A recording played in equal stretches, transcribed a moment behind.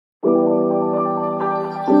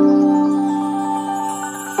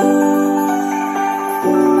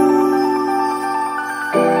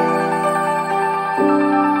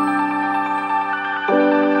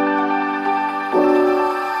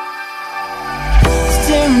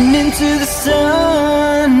Staring into the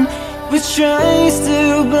sun, which tries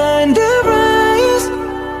to blind our eyes.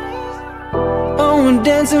 Oh, we're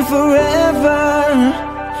dancing forever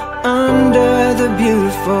under the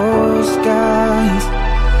beautiful skies.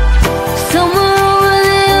 Somewhere over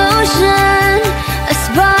the ocean, a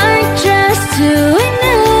spark just to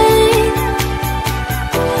ignite.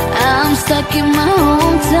 I'm stuck in my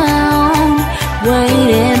hometown,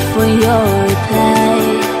 waiting for your reply.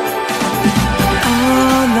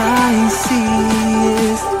 All I see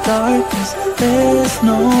is darkness, there's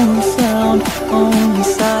no sound, only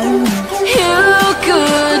silence. You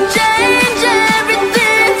could change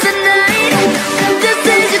everything tonight. This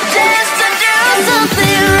is your chance to do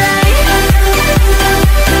something right.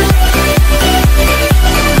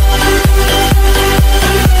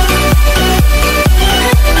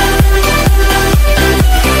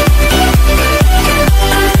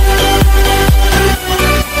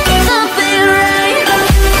 Something right.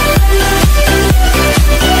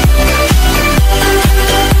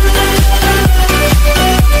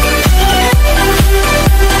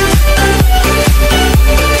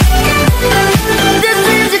 This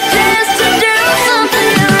is your chance to do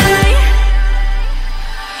something right.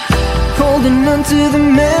 Holding on to the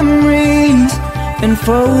memories and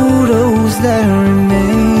photos that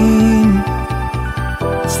remain.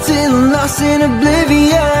 Still lost in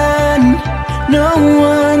oblivion, no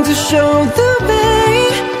one to show the